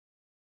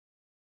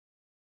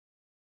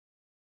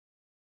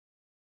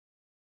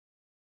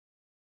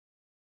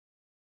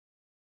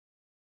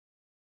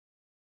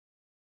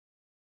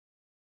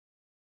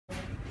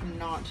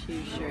not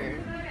too sure.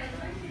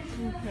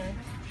 Okay.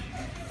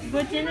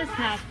 What's in the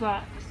snack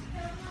box?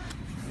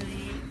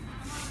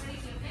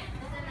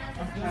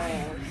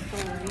 Okay, so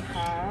we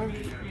have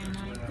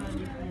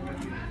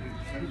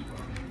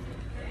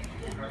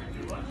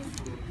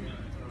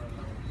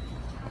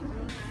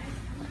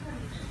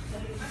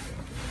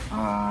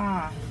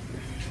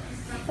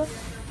so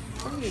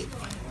sweet.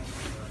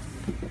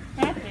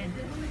 Happened.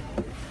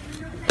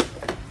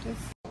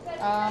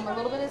 A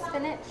little bit of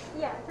spinach.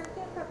 Yeah, turkey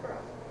and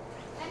pepperoni.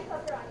 And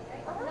pepperoni,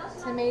 right?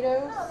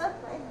 Tomatoes. Oh, that's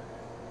fine.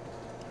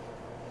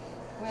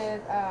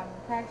 With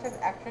can I have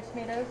extra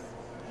tomatoes?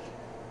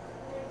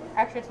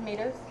 Extra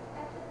tomatoes.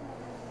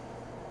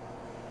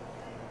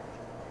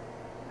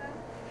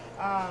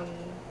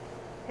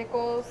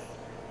 Pickles.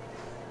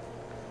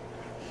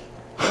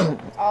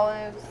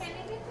 Olives. Can you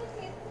get the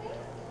cheese,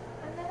 please?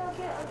 And then I'll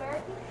get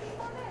American cheese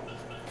on it.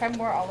 Try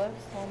more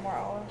olives. A little more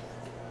olives.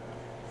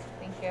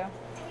 Thank you.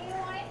 Do you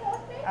want it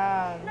toasted?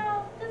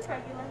 No, just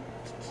regular.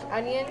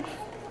 Onions.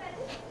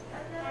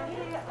 And then I'll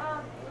get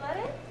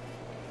lettuce.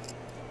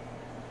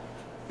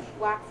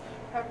 Black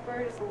pepper,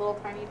 just a little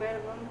tiny bit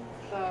of them.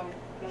 So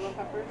yellow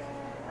peppers.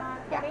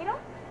 Tomato.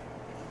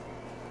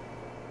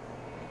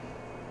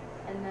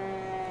 And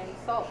then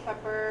salt,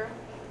 pepper.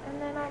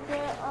 And then I'll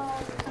get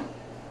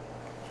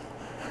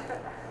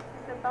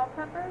the bell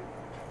pepper.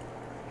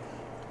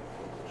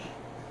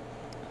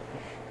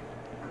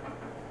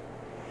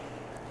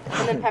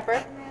 And then pepper.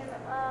 And then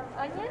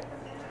onion.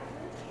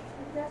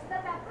 Just the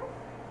pepper.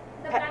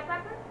 The black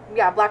pepper.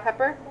 Yeah, black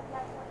pepper. The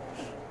black pepper.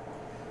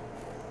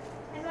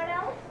 And what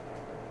else?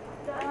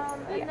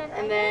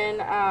 And then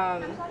the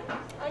onion.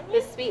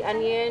 sweet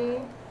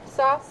onion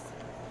sauce.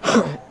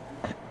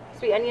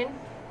 Sweet onion.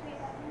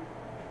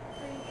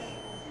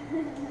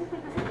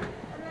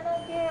 And then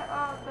I'll get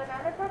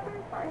banana pepper.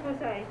 Sorry. Oh,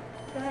 sorry.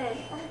 Go ahead.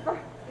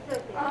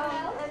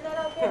 And then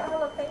I'll get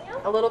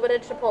jalapeno. A little bit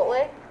of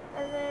chipotle.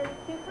 And then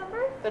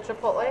cucumber. The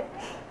chipotle.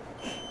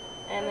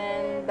 And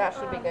then that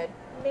should be good.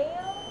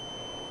 Mayo.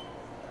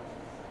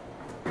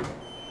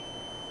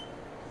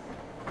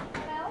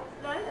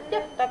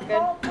 Yep, that's good.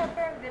 Salt,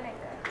 pepper, and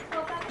vinegar.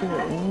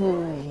 Mọi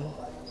người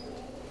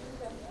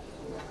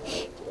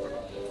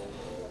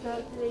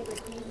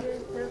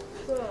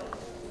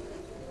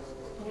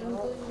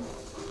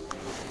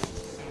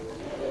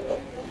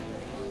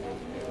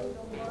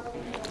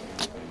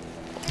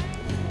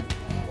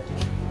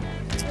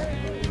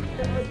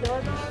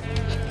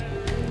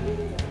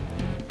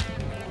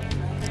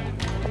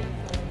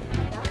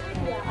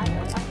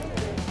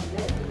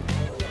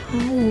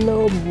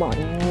hello mọi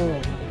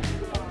người.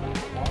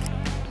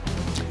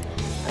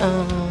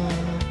 Đó.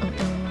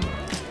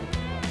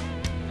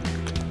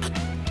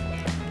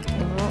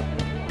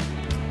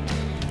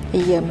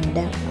 Bây giờ mình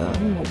đang ở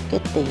một cái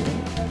tiệm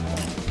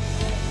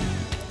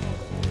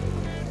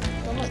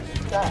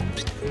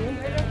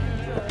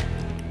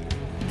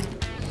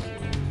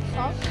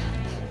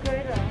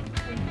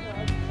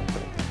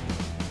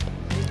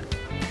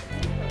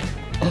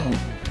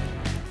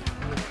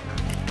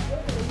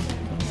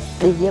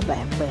đi với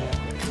bạn bè,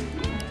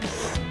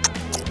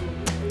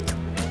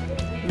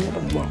 với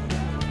đồng bọn.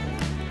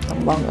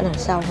 Đồng bọn ở đằng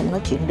sau không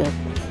nói chuyện được.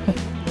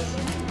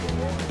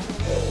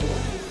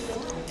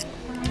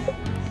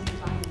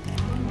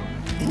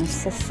 Đi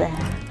xa xa,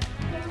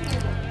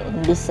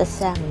 đi xa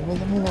xa mình mới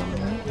dám nói.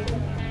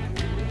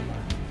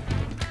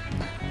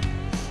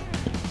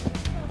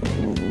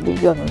 Đi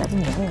gần lắm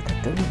nhã người ta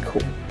tưởng mình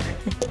khùng.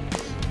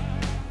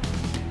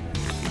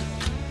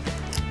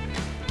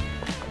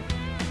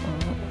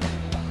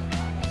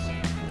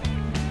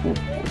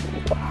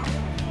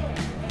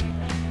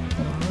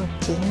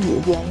 Chén dĩa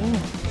giấy nè.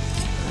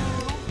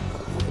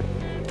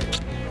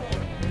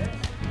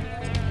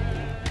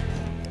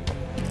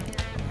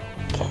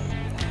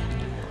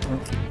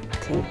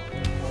 Thịt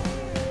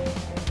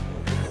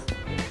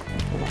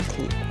là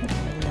thịt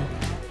này là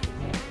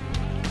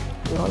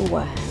gói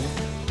quà nè.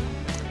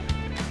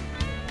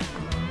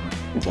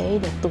 Giấy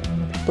để tung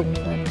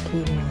lên khi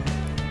mà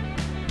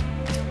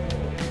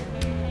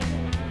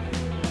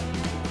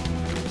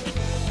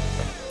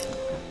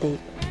tiệc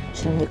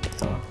sinh nhật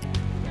rồi.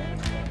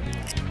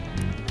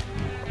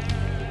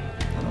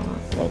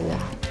 Đây là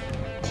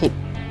thịt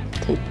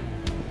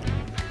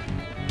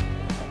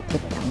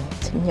tặng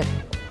sinh nhật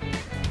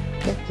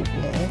các dịp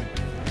lễ.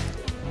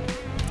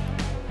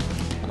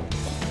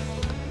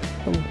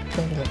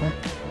 Đây là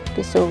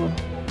cái xô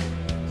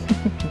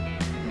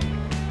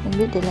không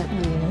biết để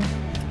làm gì nữa.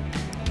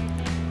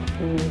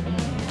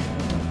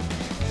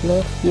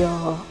 Love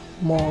your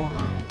more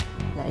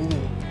là gì?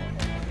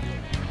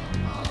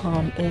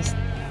 Home is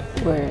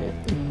where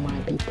my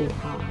people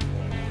are.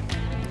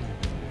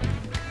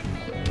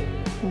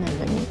 Cái này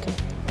là những cái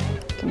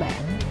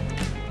bảng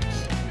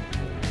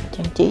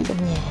trang trí trong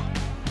nhà,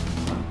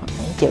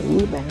 bảng chữ,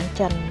 bảng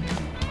tranh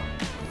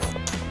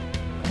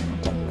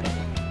vẽ,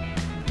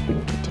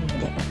 những cái tranh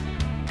vẽ.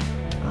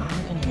 Đó,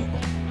 cái này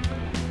nè.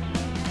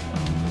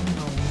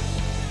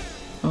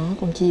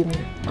 Con chim.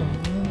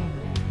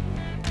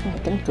 Cái này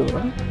cánh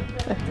cửa.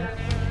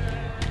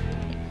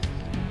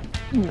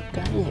 Được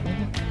cái đẹp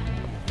lắm.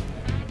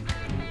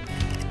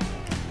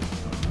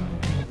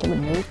 Cái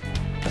bình nước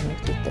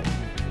chỉ tịnh.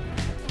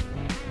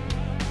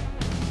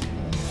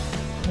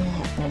 Cái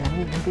hạt này làm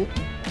gì không biết.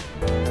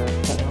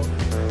 Kẹo.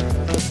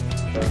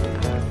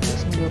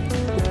 Xin được.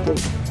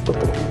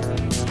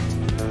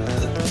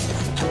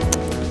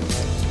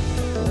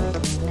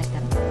 Này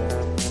canh.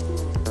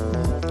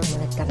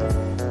 Này canh.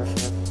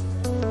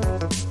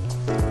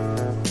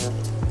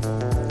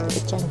 Để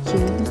trang trí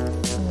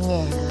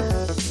nhà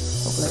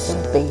hoặc là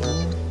trong tiệm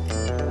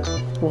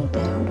quần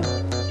áo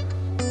rồi.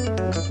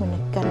 Mình là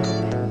canh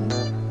bạn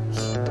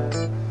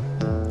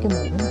cái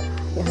muỗng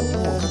cái hình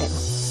cái muỗng đẹp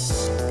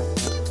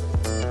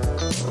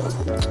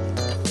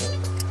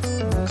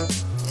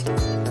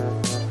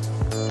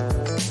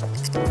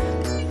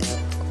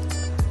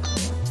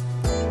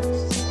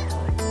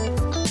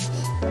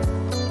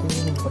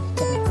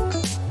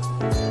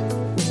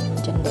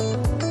chanh đẹp.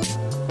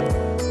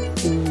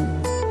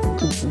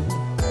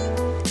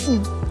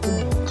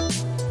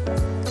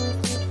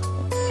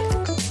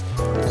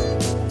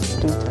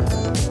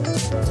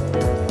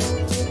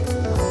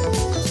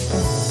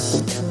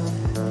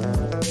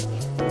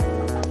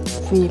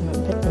 Phim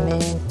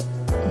Batman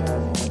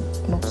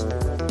Most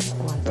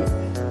Wanted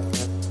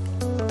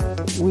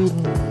Win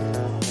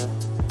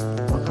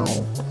Hoàng hậu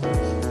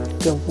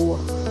cờ vua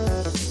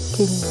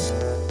King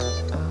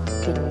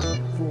King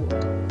vua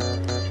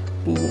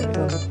Bia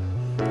rừng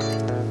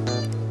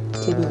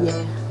Chebia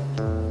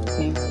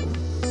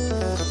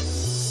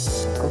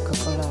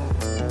Coca-Cola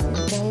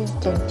những cái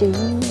trang trí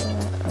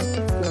ở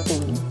các cửa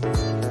tiệm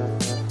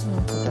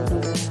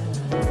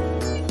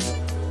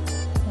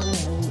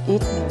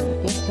ít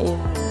hay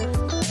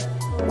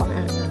quán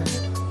ăn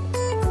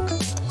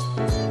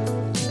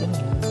cái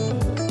này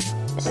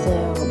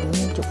sale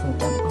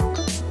 40% off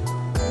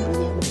với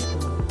giá bình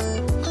thường.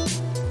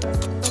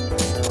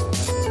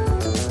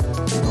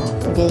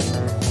 Game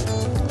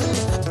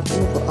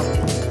Live up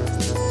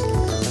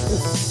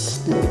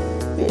Sleep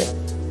Bit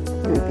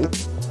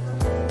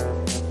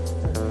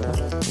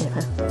đẹp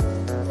ha.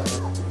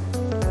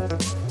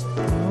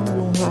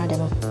 Luôn hoa đẹp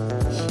không?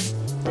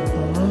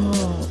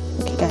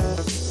 Cái cây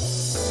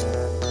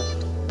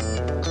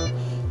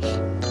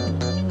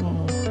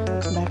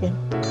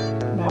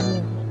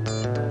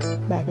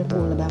ba cái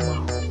mua là 3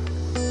 màu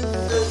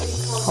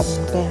hồng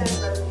cam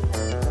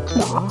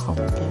đỏ hồng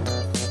cam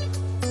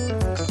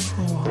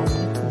 2 màu hồng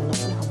cùng là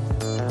cái hồng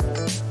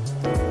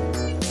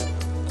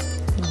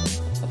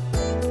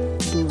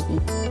đưa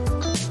ít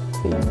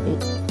phim ít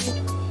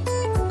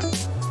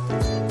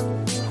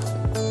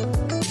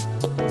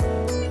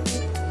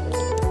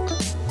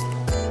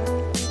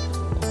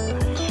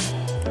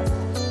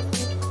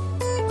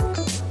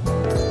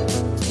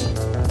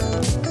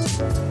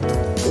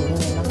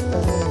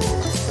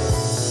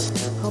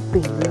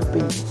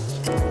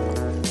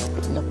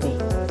Lobby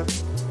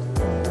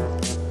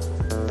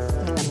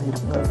là mình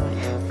đọc ngược rồi.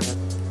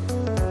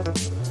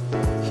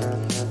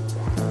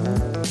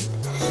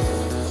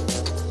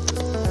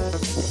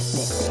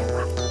 Đẹp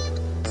quá.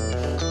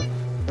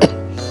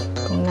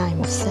 Con nai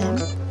màu xám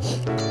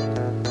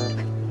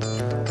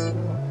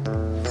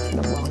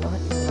đồng bọn đó hết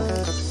rồi.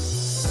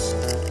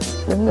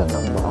 Đứng gần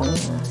đồng bọn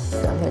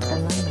sợ người ta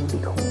nói mình bị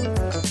khùng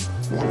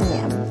lãm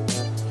nhảm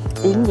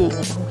tiếng gì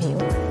người ta không hiểu.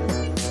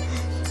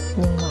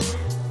 Nhưng mà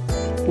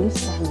đứng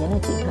xa dễ nói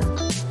chuyện hơn.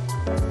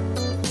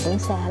 Đứng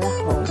xa là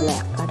hồi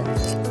lạc ở đâu.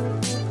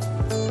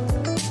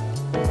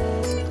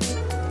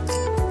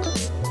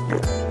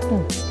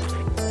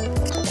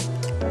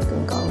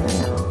 Còn con nó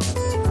nọ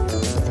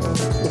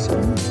đi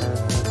xuống.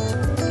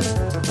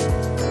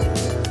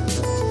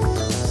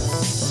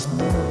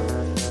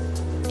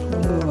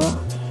 Con ngựa.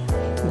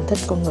 Mình thích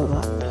con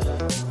ngựa.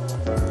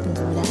 Con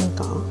ngựa đã ăn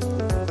cỏ.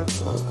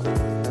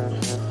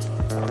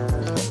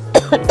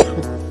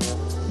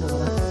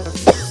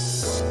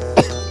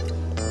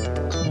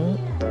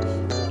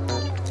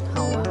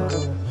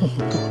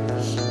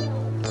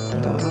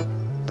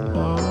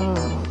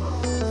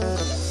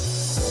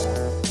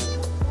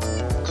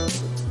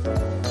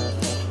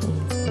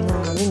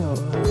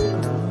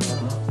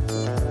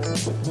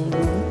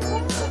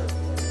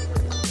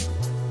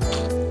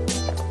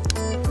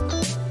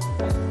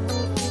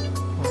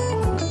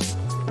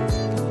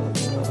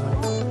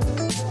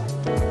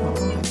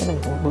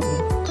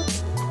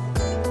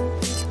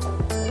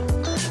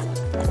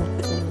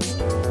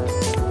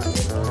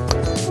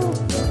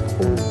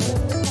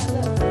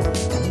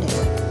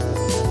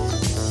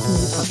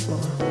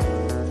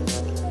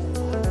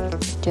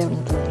 Treo lên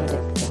tường là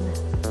đẹp lắm.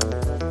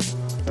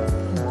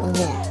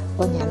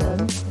 Có nhà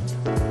lớn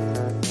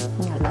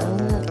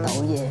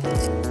tậu về.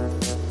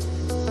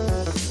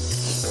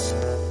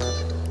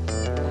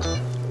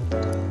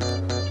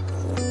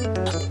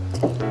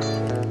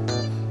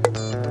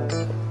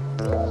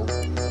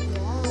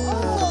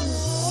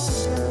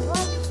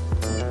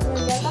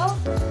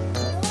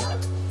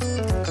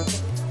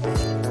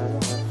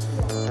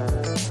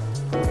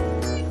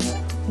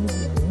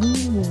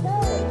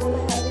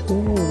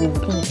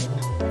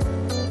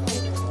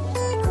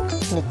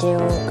 Cái này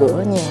treo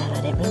cửa nhà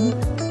là đẹp lắm.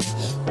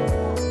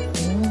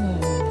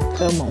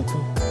 cơ mộng.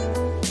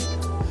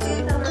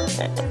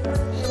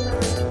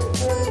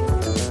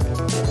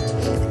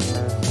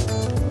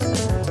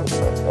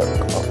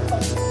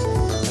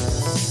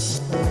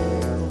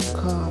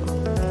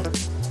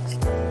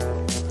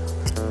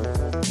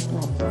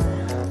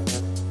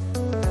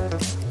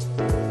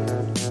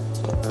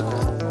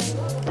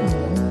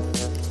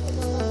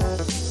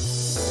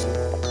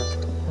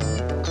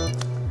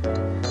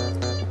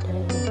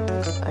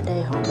 Ở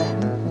đây họ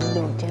bán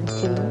đồ trang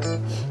trí,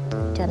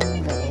 tranh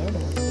vẽ đồ,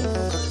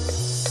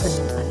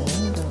 hình ảnh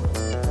đồ,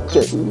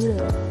 chữ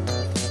đồ.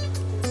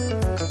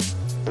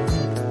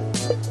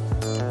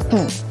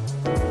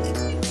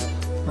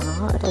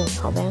 Đó, ở đây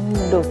họ bán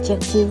đồ trang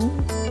trí,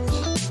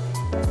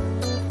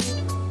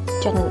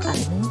 tranh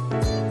ảnh,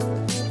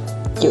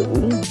 chữ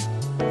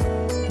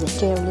để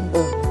treo lên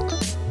tường.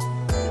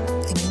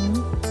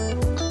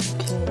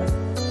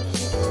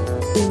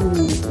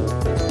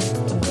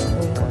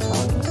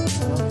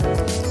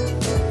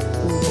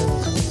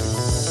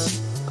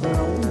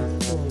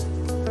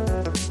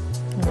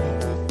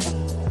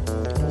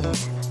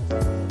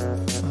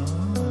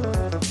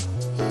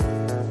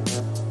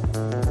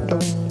 Đông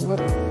quá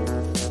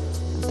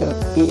tờ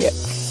kia.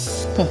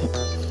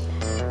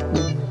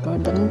 Đừng có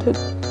đánh thức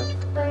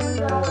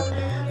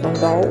con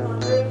gấu.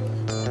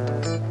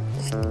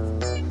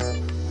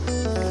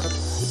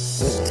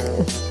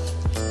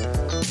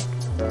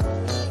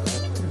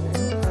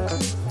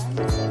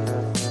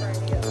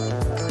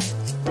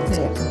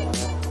 Đẹp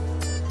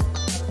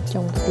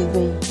trong cái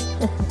tivi.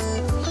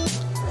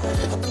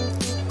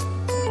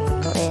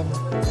 Noel,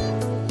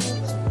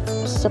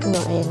 sắp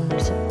Noel,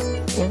 sắp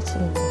Giáng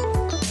sinh.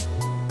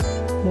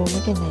 Mua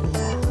mấy cái này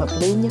là hợp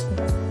lý nhất.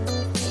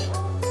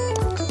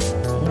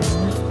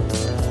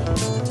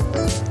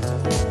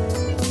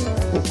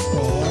 Đức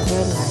Mẹ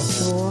với lại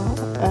Chúa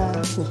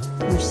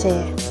vui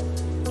xe.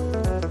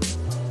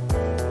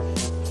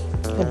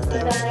 Hình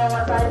đẹp.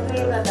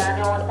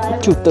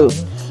 Chủ tượng.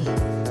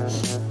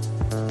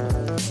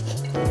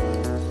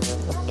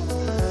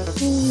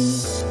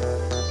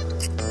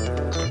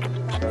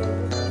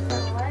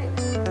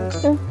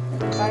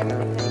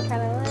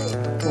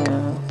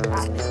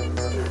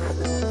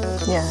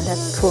 Yeah,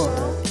 that's cool.